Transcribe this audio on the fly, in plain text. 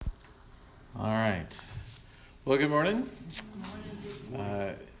All right. Well, good morning.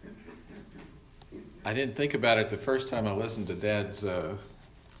 I didn't think about it the first time I listened to Dad's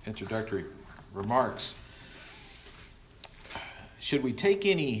introductory remarks. Should we take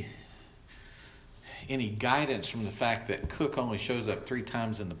any guidance from the fact that Cook only shows up 3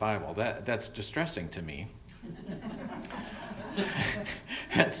 times in the Bible? That's distressing to me.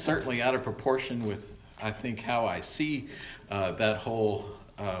 That's certainly out of proportion with, I think, how I see that whole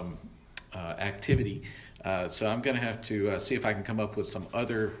activity. So I'm going to have to see if I can come up with some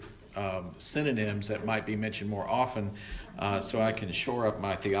other synonyms that might be mentioned more often, so I can shore up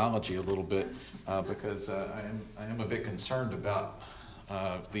my theology a little bit, because I am a bit concerned about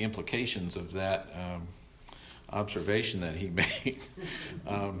the implications of that observation that he made.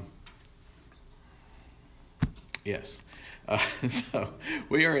 Yes. So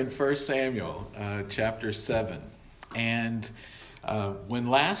we are in 1 Samuel chapter 7, and when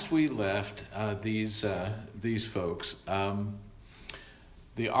last we left these folks,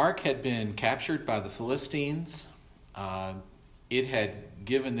 the ark had been captured by the Philistines. It had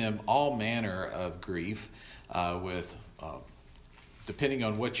given them all manner of grief with, depending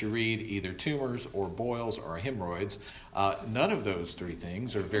on what you read, either tumors or boils or hemorrhoids. None of those 3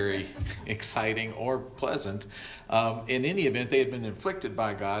 things are very exciting or pleasant. In any event, they had been inflicted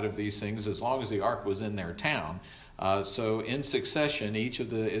by God of these things as long as the ark was in their town. So in succession, each of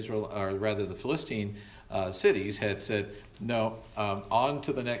the Philistine cities had said, no, on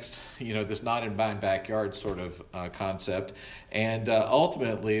to the next, this not in my backyard sort of concept. And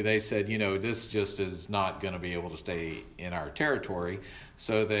ultimately they said, this just is not going to be able to stay in our territory.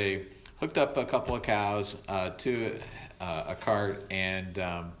 So they hooked up a couple of cows to a cart and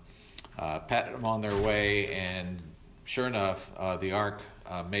patted them on their way. And sure enough, the ark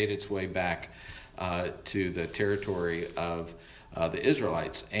made its way back to the territory of the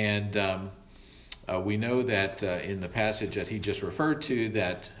Israelites. And we know that in the passage that he just referred to,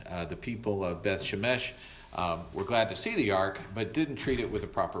 that the people of Beth Shemesh were glad to see the ark, but didn't treat it with a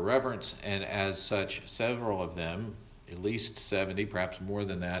proper reverence. And as such, several of them, at least 70, perhaps more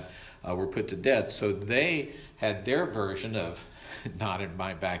than that, were put to death. So they had their version of not in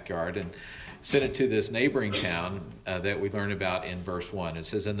my backyard and sent it to this neighboring town that we learn about in verse 1. It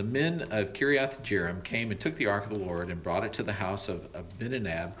says, "And the men of Kiriath Jearim came and took the ark of the Lord and brought it to the house of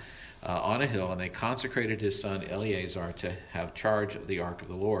Abinadab on a hill, and they consecrated his son Eleazar to have charge of the ark of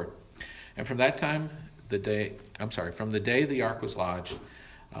the Lord. And from the day the ark was lodged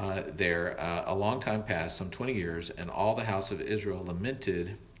there, a long time passed, some 20 years, and all the house of Israel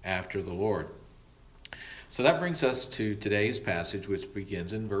lamented after the Lord." So that brings us to today's passage, which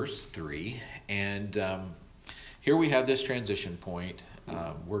begins in verse 3. And here we have this transition point.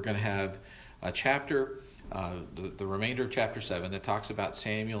 We're going to have a chapter, the remainder of chapter 7, that talks about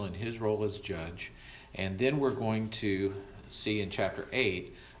Samuel and his role as judge. And then we're going to see in chapter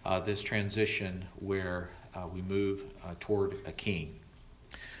 8 this transition where we move toward a king.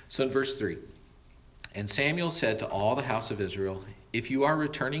 So in verse 3, "And Samuel said to all the house of Israel, 'If you are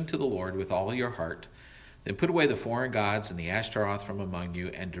returning to the Lord with all your heart, then put away the foreign gods and the Ashtaroth from among you,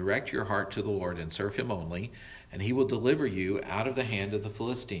 and direct your heart to the Lord and serve him only, and he will deliver you out of the hand of the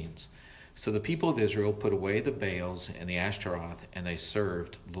Philistines.' So the people of Israel put away the Baals and the Ashtaroth, and they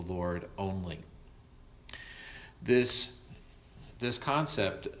served the Lord only." This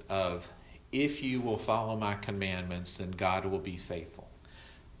concept of, if you will follow my commandments, then God will be faithful.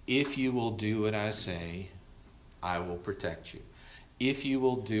 If you will do what I say, I will protect you. If you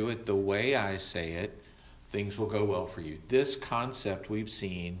will do it the way I say it, things will go well for you. This concept we've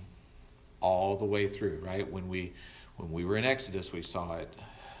seen all the way through, right? When we were in Exodus, we saw it.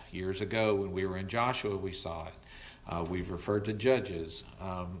 Years ago, when we were in Joshua, we saw it. We've referred to Judges.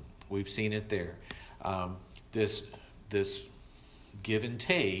 We've seen it there. This give and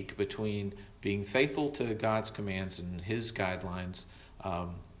take between being faithful to God's commands and his guidelines,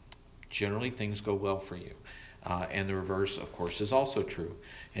 generally things go well for you. And the reverse, of course, is also true.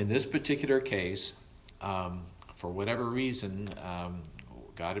 In this particular case, for whatever reason,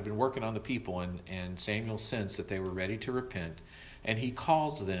 God had been working on the people, and Samuel sensed that they were ready to repent, and he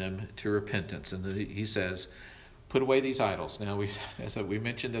calls them to repentance. And he says, put away these idols. Now, as we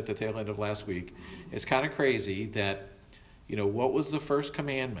mentioned at the tail end of last week, it's kind of crazy that, what was the first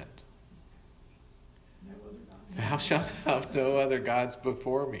commandment? Thou shalt have no other gods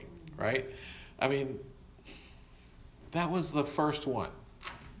before me, right? I mean, that was the first one,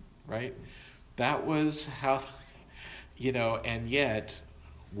 right? That was how, and yet,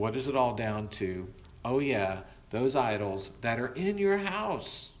 what is it all down to? Oh yeah, those idols that are in your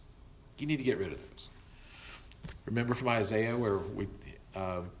house, you need to get rid of those. Remember from Isaiah where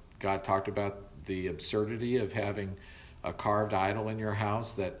God talked about the absurdity of having a carved idol in your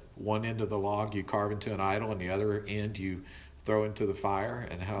house, that one end of the log you carve into an idol and the other end you throw into the fire,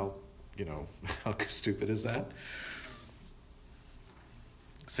 and how stupid is that?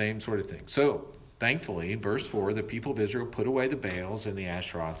 Same sort of thing. So, thankfully, verse 4, the people of Israel put away the Baals and the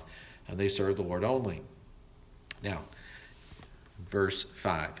Asheroth, and they served the Lord only. Now, verse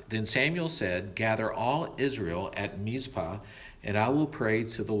 5, then Samuel said, gather all Israel at Mizpah, and I will pray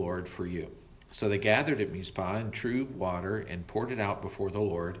to the Lord for you. So they gathered at Mizpah and drew water and poured it out before the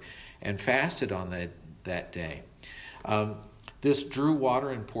Lord and fasted on that day. This drew water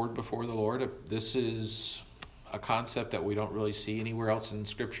and poured before the Lord, this is a concept that we don't really see anywhere else in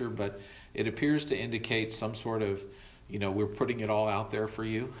Scripture, but it appears to indicate some sort of, we're putting it all out there for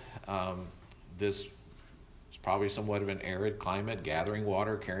you. This is probably somewhat of an arid climate. Gathering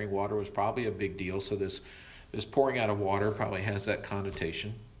water, carrying water was probably a big deal, so this pouring out of water probably has that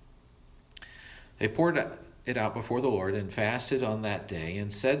connotation. They poured it out before the Lord and fasted on that day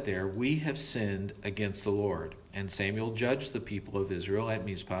and said there, we have sinned against the Lord. And Samuel judged the people of Israel at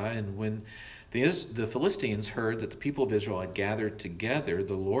Mizpah. And when the Philistines heard that the people of Israel had gathered together,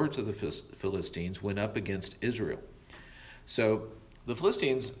 the lords of the Philistines went up against Israel. So the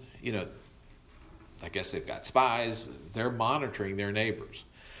Philistines, I guess they've got spies. They're monitoring their neighbors.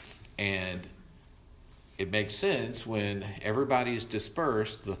 And it makes sense when everybody's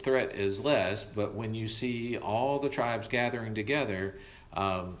dispersed, the threat is less. But when you see all the tribes gathering together,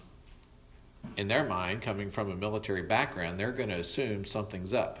 in their mind, coming from a military background, they're going to assume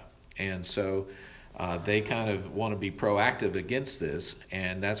something's up. And so they kind of want to be proactive against this,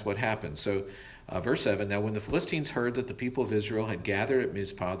 and that's what happened. So verse 7, now when the Philistines heard that the people of Israel had gathered at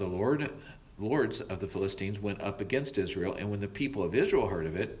Mizpah, the lords of the Philistines went up against Israel. And when the people of Israel heard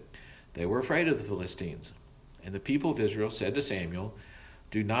of it, they were afraid of the Philistines. And the people of Israel said to Samuel,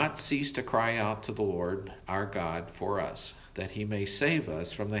 do not cease to cry out to the Lord our God for us, that he may save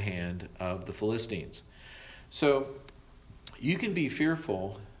us from the hand of the Philistines. So you can be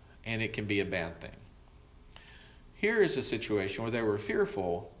fearful, and it can be a bad thing. Here is a situation where they were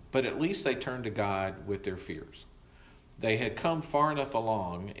fearful, but at least they turned to God with their fears. They had come far enough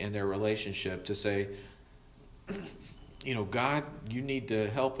along in their relationship to say, God, you need to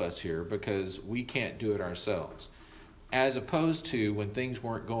help us here because we can't do it ourselves. As opposed to when things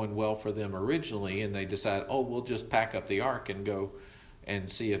weren't going well for them originally and they decide, we'll just pack up the ark and go and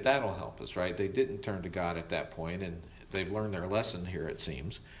see if that'll help us, right? They didn't turn to God at that point, and they've learned their lesson here, it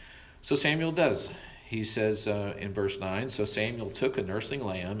seems. So Samuel does. He says in verse 9, so Samuel took a nursling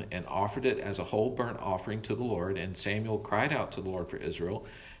lamb and offered it as a whole burnt offering to the Lord, and Samuel cried out to the Lord for Israel,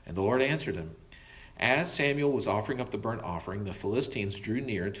 and the Lord answered him. As Samuel was offering up the burnt offering, the Philistines drew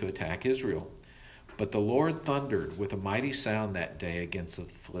near to attack Israel. But the Lord thundered with a mighty sound that day against the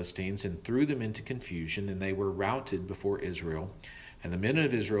Philistines and threw them into confusion, and they were routed before Israel. And the men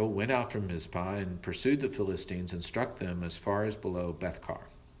of Israel went out from Mizpah and pursued the Philistines and struck them as far as below Bethkar.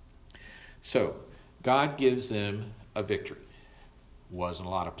 So God gives them a victory. Wasn't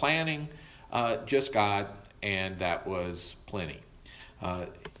a lot of planning, just God, and that was plenty.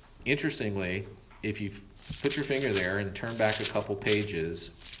 Interestingly, if you put your finger there and turn back a couple pages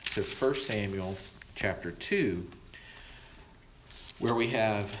to 1 Samuel chapter 2, where we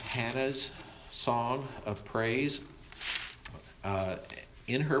have Hannah's song of praise.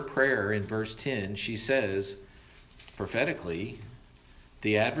 In her prayer in verse 10, she says, prophetically,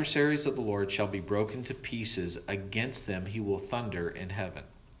 the adversaries of the Lord shall be broken to pieces. Against them he will thunder in heaven.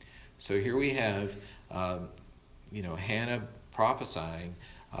 So here we have, Hannah prophesying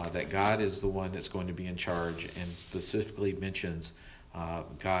that God is the one that's going to be in charge, and specifically mentions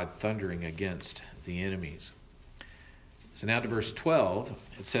God thundering against the enemies. So now to verse 12,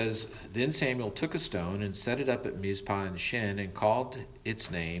 it says, then Samuel took a stone and set it up at Mizpah and Shen and called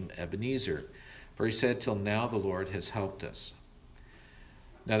its name Ebenezer, for he said, till now the Lord has helped us.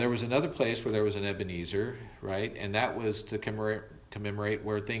 Now there was another place where there was an Ebenezer, right? And that was to commemorate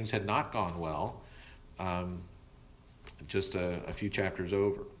where things had not gone well, just a few chapters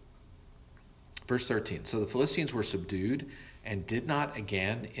over. Verse 13, so the Philistines were subdued and did not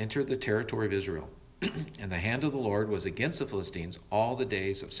again enter the territory of Israel. And the hand of the Lord was against the Philistines all the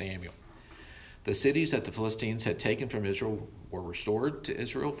days of Samuel. The cities that the Philistines had taken from Israel were restored to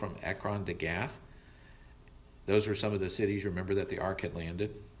Israel from Ekron to Gath. Those were some of the cities, remember, that the ark had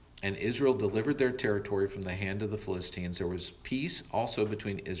landed. And Israel delivered their territory from the hand of the Philistines. There was peace also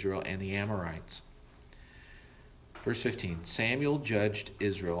between Israel and the Amorites. Verse 15, Samuel judged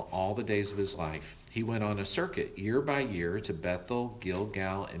Israel all the days of his life. He went on a circuit year by year to Bethel,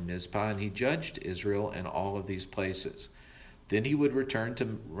 Gilgal, and Mizpah, and he judged Israel in all of these places. Then he would return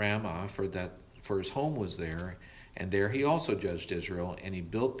to Ramah, for his home was there, and there he also judged Israel, and he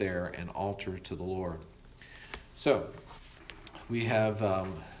built there an altar to the Lord. So we have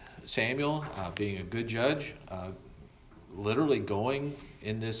Samuel being a good judge, literally going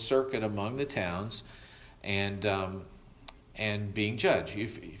in this circuit among the towns, and being judge.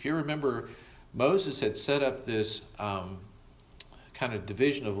 If you remember, Moses had set up this kind of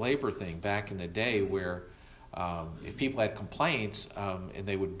division of labor thing back in the day, where if people had complaints, and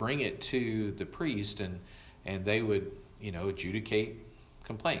they would bring it to the priest, and they would, adjudicate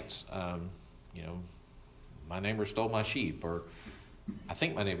complaints. My neighbor stole my sheep, or I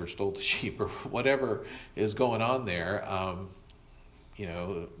think my neighbor stole the sheep, or whatever is going on there.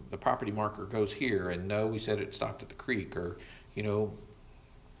 The property marker goes here, and no, we said it stopped at the creek, or,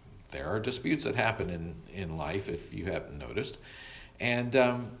 there are disputes that happen in life, if you haven't noticed. And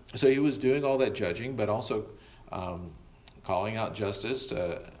so he was doing all that judging, but also calling out justice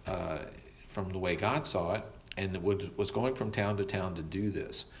from the way God saw it, and was going from town to town to do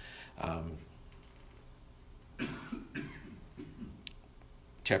this.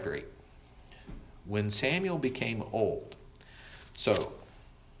 Chapter 8. When Samuel became old. So,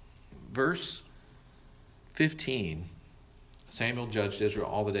 verse 15, Samuel judged Israel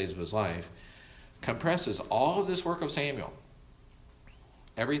all the days of his life, compresses all of this work of Samuel.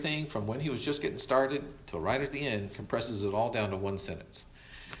 Everything from when he was just getting started till right at the end, compresses it all down to one sentence.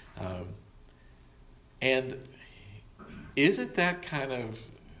 And isn't that kind of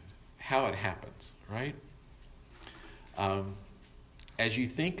how it happens, right? As you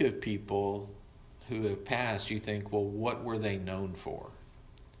think of people who have passed, you think, well, what were they known for?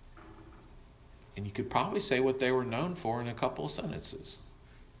 And you could probably say what they were known for in a couple of sentences.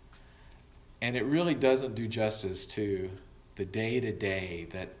 And it really doesn't do justice to the day-to-day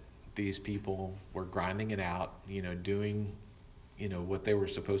that these people were grinding it out, doing, what they were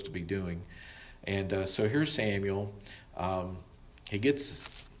supposed to be doing. And so here's Samuel. He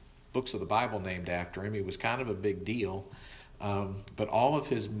gets books of the Bible named after him. He was kind of a big deal. But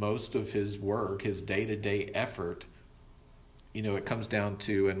most of his work, his day-to-day effort, it comes down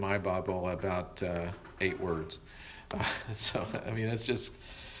to, in my Bible, about 8 words. It's just,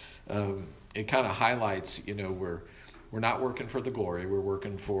 it kind of highlights, we're not working for the glory, we're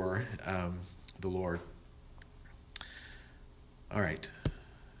working for the Lord. All right.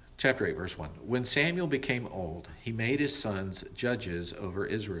 Chapter 8, verse 1. When Samuel became old, he made his sons judges over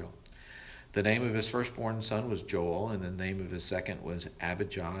Israel. The name of his firstborn son was Joel, and the name of his second was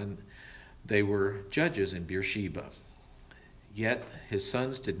Abijah, and they were judges in Beersheba. Yet his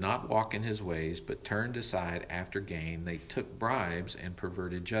sons did not walk in his ways, but turned aside after gain. They took bribes and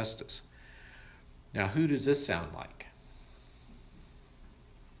perverted justice. Now, who does this sound like?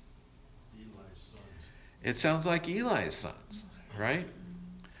 Eli's sons. It sounds like Eli's sons, right?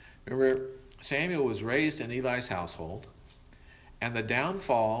 Remember, Samuel was raised in Eli's household, and the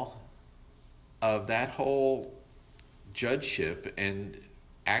downfall of that whole judgeship, and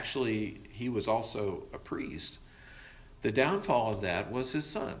actually he was also a priest, the downfall of that was his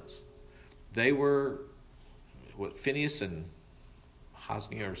sons. They were, Phinehas and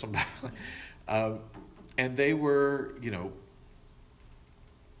Hophni or somebody, and they were,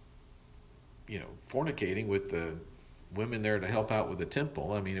 fornicating with the women there to help out with the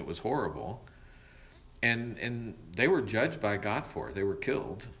temple. I mean, it was horrible. And they were judged by God for it. They were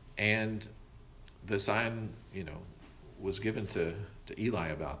killed. And the sign, was given to Eli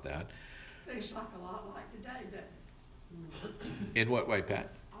about that. Seems like a lot like today, that In what way, Pat?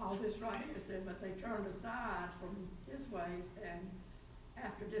 all this right here said, but they turned aside from his ways and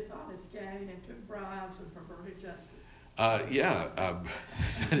after dishonest gain and took bribes and perverted justice.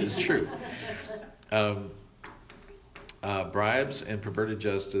 That is true. Bribes and perverted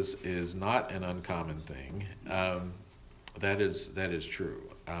justice is not an uncommon thing. That is true.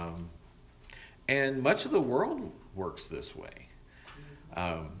 And much of the world works this way.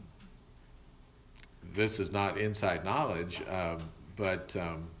 This is not inside knowledge, but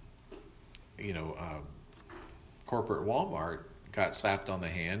corporate Walmart got slapped on the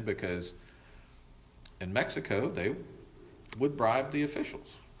hand because in Mexico they would bribe the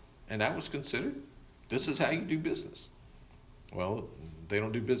officials, and that was considered, this is how you do business. Well, they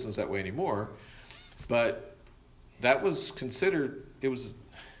don't do business that way anymore, but that was considered,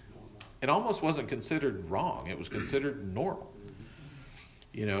 it almost wasn't considered wrong. It was considered normal.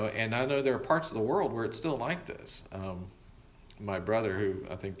 And I know there are parts of the world where it's still like this. My brother, who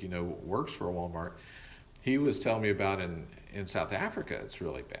I think works for Walmart, he was telling me about in South Africa, it's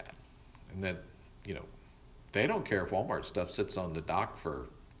really bad. And that, they don't care if Walmart stuff sits on the dock for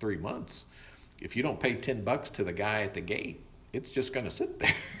 3 months. If you don't pay $10 to the guy at the gate, it's just going to sit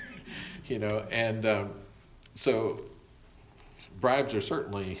there, and so bribes are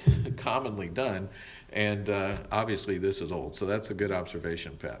certainly commonly done, and obviously this is old, so that's a good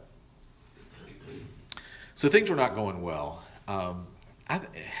observation, Pat. So things were not going well.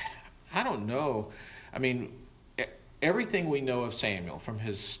 I don't know. I mean, everything we know of Samuel from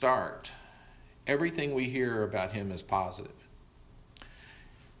his start, everything we hear about him is positive.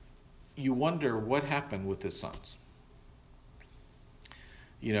 You wonder what happened with his sons.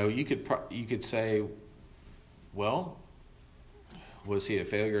 You could say, well, was he a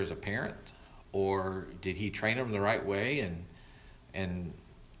failure as a parent, or did he train them the right way? And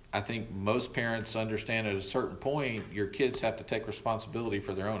I think most parents understand at a certain point your kids have to take responsibility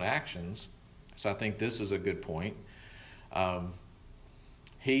for their own actions. So I think this is a good point.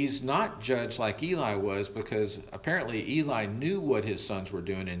 He's not judged like Eli was, because apparently Eli knew what his sons were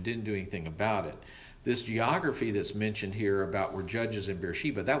doing and didn't do anything about it. This geography that's mentioned here about where judges in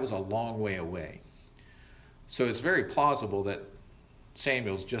Beersheba, that was a long way away. So it's very plausible that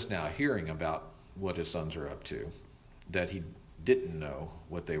Samuel's just now hearing about what his sons are up to, that he didn't know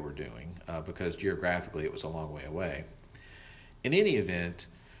what they were doing, because geographically it was a long way away. In any event,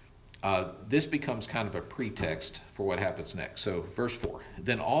 this becomes kind of a pretext for what happens next. So verse 4,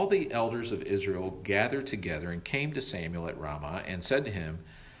 then all the elders of Israel gathered together and came to Samuel at Ramah and said to him,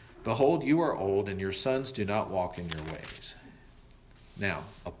 behold, you are old, and your sons do not walk in your ways. Now,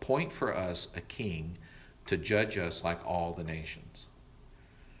 appoint for us a king to judge us like all the nations.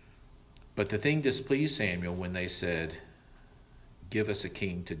 But the thing displeased Samuel when they said, give us a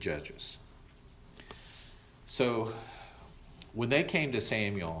king to judge us. So when they came to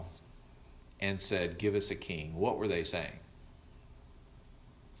Samuel and said, give us a king, what were they saying?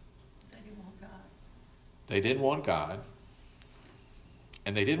 They didn't want God. They didn't want God,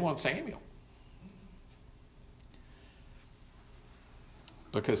 and they didn't want Samuel.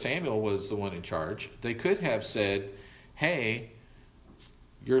 Because Samuel was the one in charge. They could have said, hey,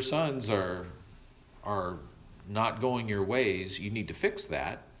 your sons are not going your ways. You need to fix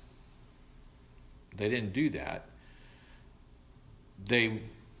that. They didn't do that. They,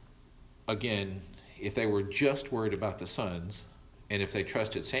 again, if they were just worried about the sons, and if they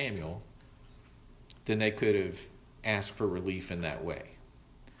trusted Samuel, then they could have asked for relief in that way.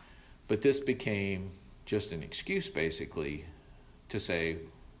 But this became just an excuse, basically, to say,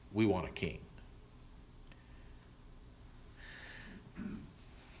 we want a king.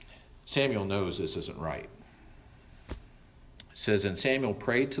 Samuel knows this isn't right. It says, and Samuel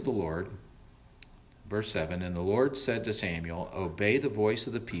prayed to the Lord, verse 7, and the Lord said to Samuel, obey the voice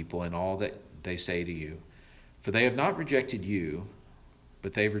of the people and all that they say to you, for they have not rejected you,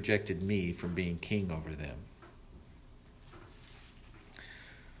 but they've rejected me from being king over them.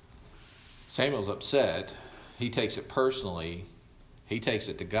 Samuel's upset. He takes it personally. He takes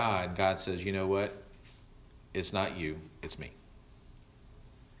it to God. God says, you know what? It's not you, it's me.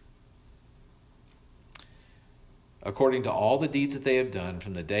 According to all the deeds that they have done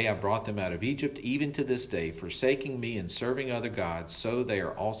from the day I brought them out of Egypt, even to this day, forsaking me and serving other gods, so they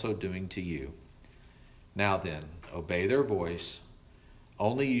are also doing to you. Now then, obey their voice.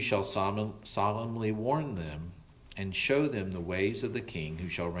 Only you shall solemnly warn them and show them the ways of the king who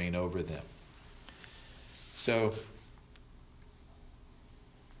shall reign over them. So,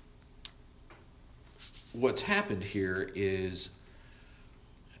 what's happened here is,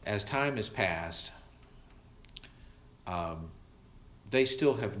 as time has passed, they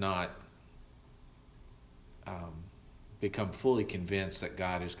still have not become fully convinced that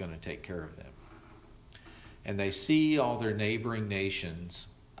God is going to take care of them. And they see all their neighboring nations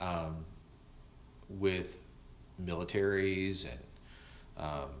with militaries and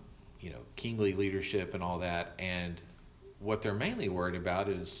kingly leadership and all that, and what they're mainly worried about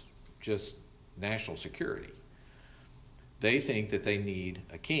is just national security. They think that they need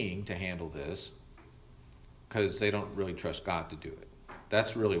a king to handle this because they don't really trust God to do it.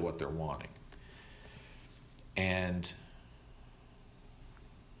 That's really what they're wanting. And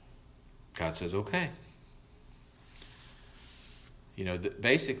God says, okay.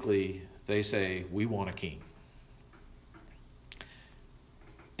 Basically, they say, we want a king.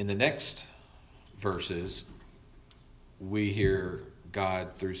 In the next verses, we hear God,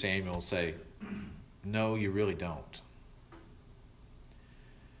 through Samuel, say, no, you really don't.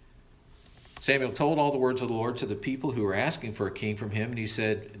 Samuel told all the words of the Lord to the people who were asking for a king from him, and he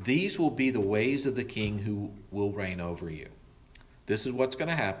said, these will be the ways of the king who will reign over you. This is what's going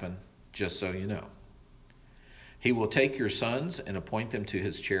to happen, just so you know. He will take your sons and appoint them to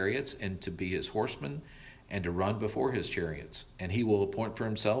his chariots and to be his horsemen and to run before his chariots. And he will appoint for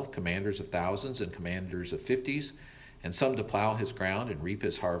himself commanders of thousands and commanders of 50s and some to plow his ground and reap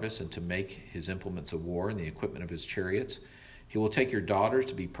his harvest, and to make his implements of war and the equipment of his chariots. He will take your daughters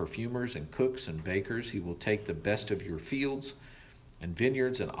to be perfumers and cooks and bakers. He will take the best of your fields and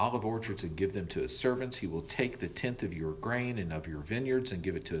vineyards and olive orchards and give them to his servants. He will take the tenth of your grain and of your vineyards and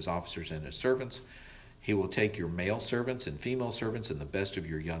give it to his officers and his servants. He will take your male servants and female servants and the best of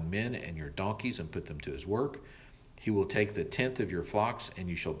your young men and your donkeys and put them to his work. He will take the tenth of your flocks, and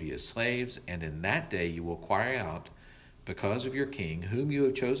you shall be his slaves. And in that day you will cry out because of your king, whom you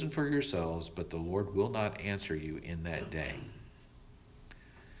have chosen for yourselves, but the Lord will not answer you in that day.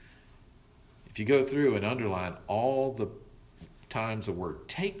 If you go through and underline all the times the word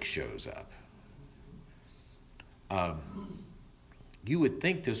take shows up, you would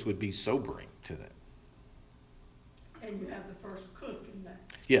think this would be sobering to them. And you have the first cook in that.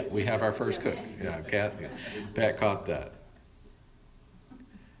 Yeah, we have our first cook. Pat caught that.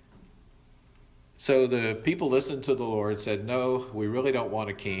 So the people listened to the Lord, said, no, we really don't want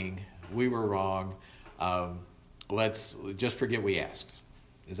a king. We were wrong. Let's just forget we asked.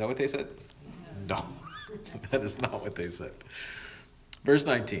 Is that what they said? No, that is not what they said. Verse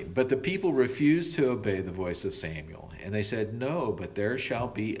 19, but the people refused to obey the voice of Samuel. And they said, no, but there shall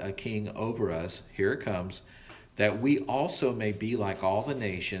be a king over us. Here it comes. That we also may be like all the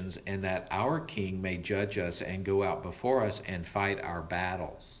nations, and that our king may judge us and go out before us and fight our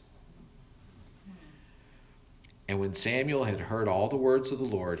battles. And when Samuel had heard all the words of the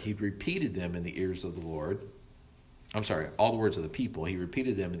Lord, he repeated them in the ears of the Lord. All the words of the people, he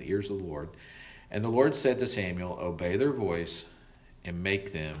repeated them in the ears of the Lord. And the Lord said to Samuel, obey their voice and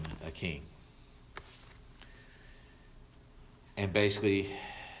make them a king. And basically,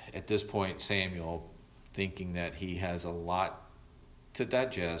 at this point, Samuel, thinking that he has a lot to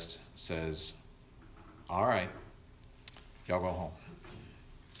digest, says, all right, y'all go home.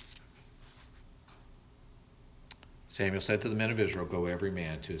 Samuel said to the men of Israel, go every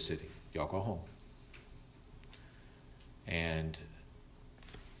man to a city. Y'all go home. And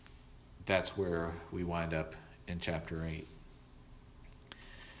that's where we wind up in chapter 8.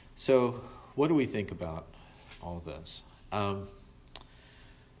 So what do we think about all this?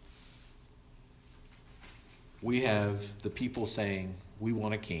 We have the people saying, we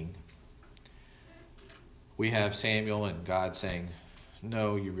want a king. We have Samuel and God saying,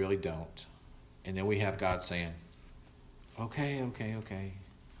 no, you really don't. And then we have God saying, okay.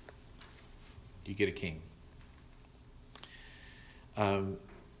 You get a king.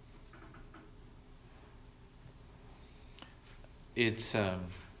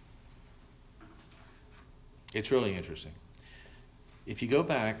 It's really interesting. If you go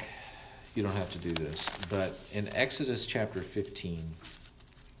back, you don't have to do this, but in Exodus chapter 15,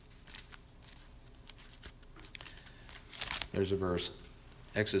 there's a verse,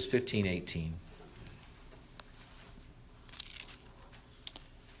 Exodus 15:18.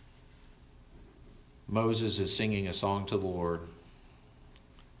 Moses is singing a song to the Lord.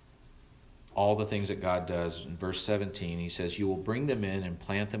 All the things that God does. In verse 17, he says, you will bring them in and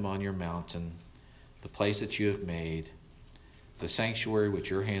plant them on your mountain, the place that you have made, the sanctuary which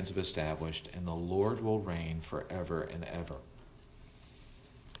your hands have established, and the Lord will reign forever and ever.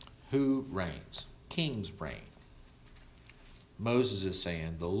 Who reigns? Kings reign. Moses is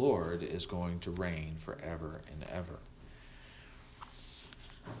saying the Lord is going to reign forever and ever.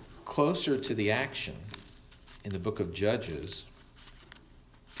 Closer to the action in the book of Judges,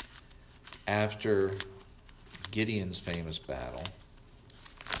 after Gideon's famous battle,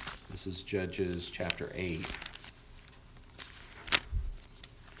 this is Judges chapter 8.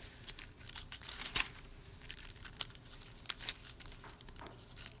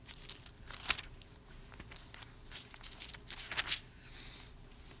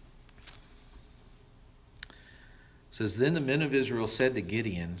 It says, then the men of Israel said to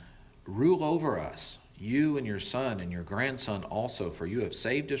Gideon, rule over us, you and your son and your grandson also, for you have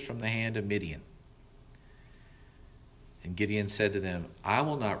saved us from the hand of Midian. And Gideon said to them, I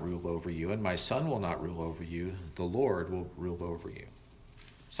will not rule over you, and my son will not rule over you. The Lord will rule over you.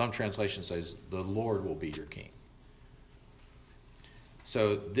 Some translation says, the Lord will be your king.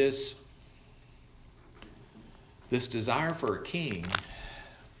 So this desire for a king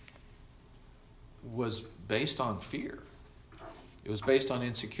was based on fear. It was based on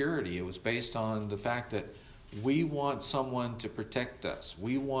insecurity. It was based on the fact that we want someone to protect us.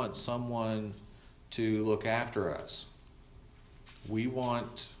 We want someone to look after us. We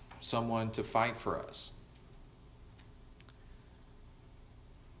want someone to fight for us.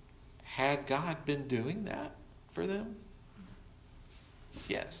 Had God been doing that for them?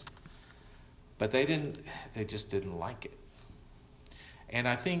 Yes. But they just didn't like it. And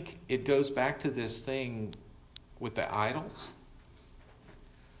I think it goes back to this thing with the idols,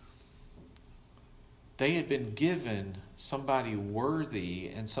 they had been given somebody worthy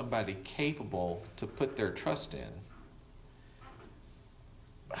and somebody capable to put their trust in.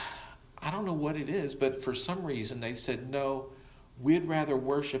 I don't know what it is, but for some reason they said, no, we'd rather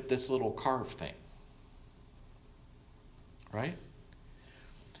worship this little carved thing. Right?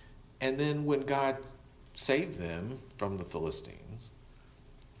 And then when God saved them from the Philistines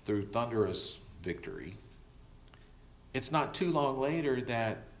through thunderous victory, it's not too long later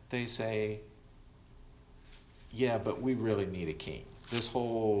that they say, yeah, but we really need a king. This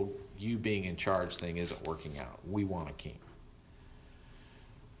whole you being in charge thing isn't working out. We want a king.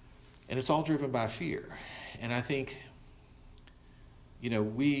 And it's all driven by fear. And I think,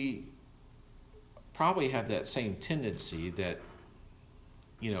 we probably have that same tendency that,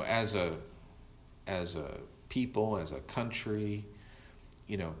 as a people, as a country,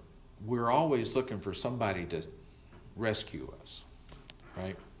 we're always looking for somebody to rescue us,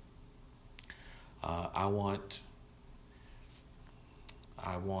 right? I want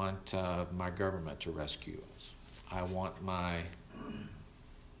my government to rescue us. I want my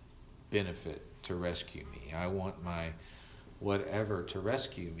benefit to rescue me. I want my whatever to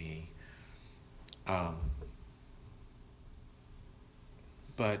rescue me.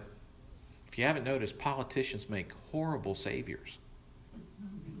 But if you haven't noticed, politicians make horrible saviors.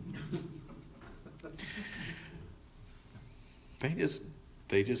 They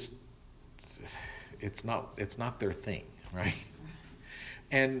just it's not their thing, right?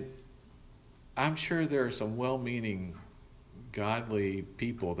 And I'm sure there are some well-meaning, godly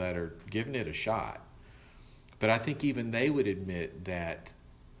people that are giving it a shot. But I think even they would admit that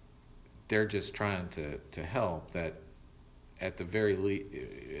they're just trying to help, that at the very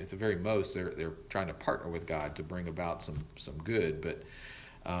most they're trying to partner with God to bring about some good.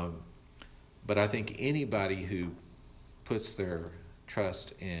 But I think anybody who puts their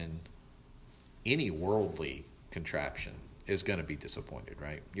trust in any worldly contraption is going to be disappointed,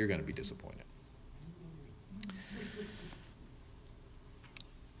 right? You're going to be disappointed.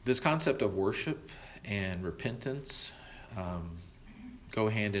 This concept of worship and repentance go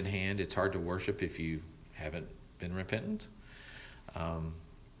hand in hand. It's hard to worship if you haven't been repentant.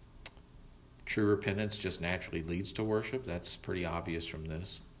 True repentance just naturally leads to worship. That's pretty obvious from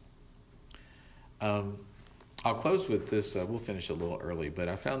this. I'll close with this. We'll finish a little early, but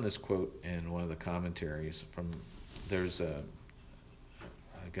I found this quote in one of the commentaries there's a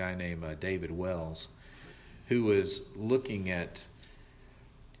guy named David Wells who was looking at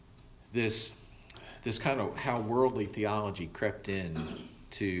this kind of how worldly theology crept in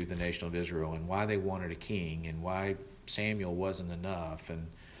to the nation of Israel and why they wanted a king and why Samuel wasn't enough and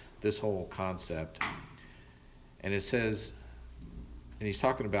this whole concept. And it says, and he's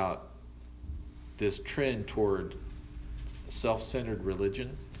talking about this trend toward self-centered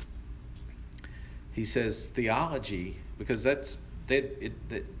religion. He says theology, because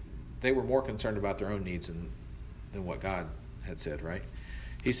they were more concerned about their own needs than what God had said, right?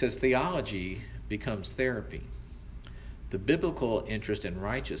 He says theology becomes therapy. The biblical interest in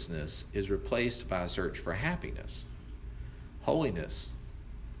righteousness is replaced by a search for happiness, holiness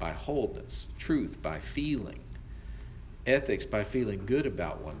by wholeness, truth by feeling, ethics by feeling good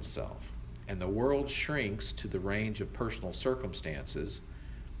about oneself. And the world shrinks to the range of personal circumstances,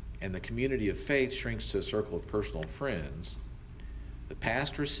 and the community of faith shrinks to a circle of personal friends. The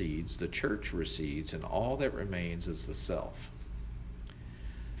past recedes, the church recedes, and all that remains is the self.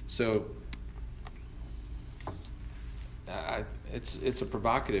 So, it's a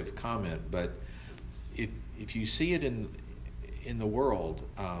provocative comment, but if you see it in the world,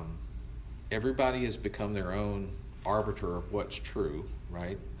 everybody has become their own arbiter of what's true,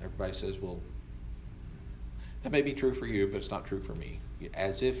 right? Everybody says, well, that may be true for you, but it's not true for me,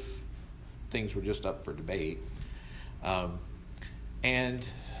 as if things were just up for debate. And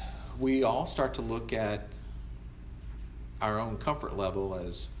we all start to look at our own comfort level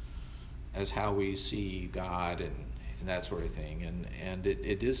as how we see God and that sort of thing, and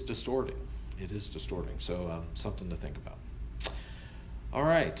it is distorting. It is distorting. So something to think about. All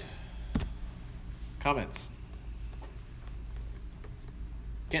right. Comments?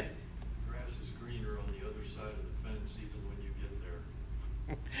 Ken? Grass is greener on the other side of the fence even when you get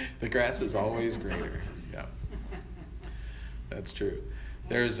there. The grass is always greener. Yeah. That's true.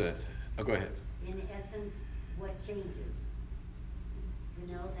 There's a... Oh, go ahead. In essence, what changes?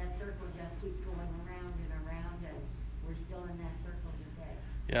 That circle just keeps going around and around, and we're still in that circle today.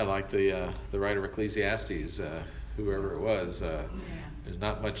 Yeah, like the writer of Ecclesiastes, whoever it was, there's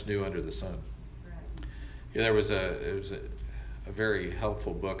not much new under the sun. Right. Yeah, it was a very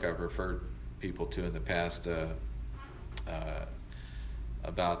helpful book I've referred people to in the past.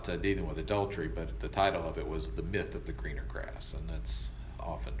 dealing with adultery, but the title of it was "The Myth of the Greener Grass," and that's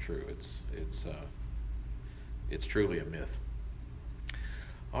often true. It's truly a myth.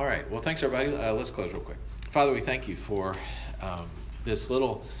 All right. Well, thanks everybody. Let's close real quick. Father, we thank you for this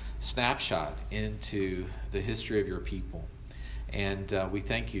little snapshot into the history of your people, and we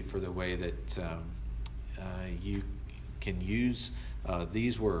thank you for the way that you can use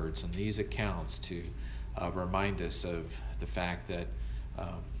these words and these accounts to remind us of the fact that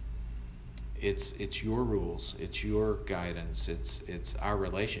it's your rules, it's your guidance, it's our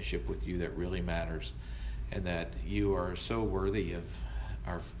relationship with you that really matters, and that you are so worthy of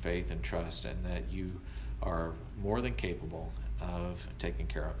our faith and trust, and that you are more than capable of taking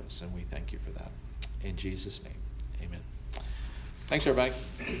care of us, and we thank you for that. In Jesus' name, amen. Thanks, everybody.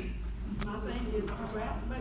 My thing is, grass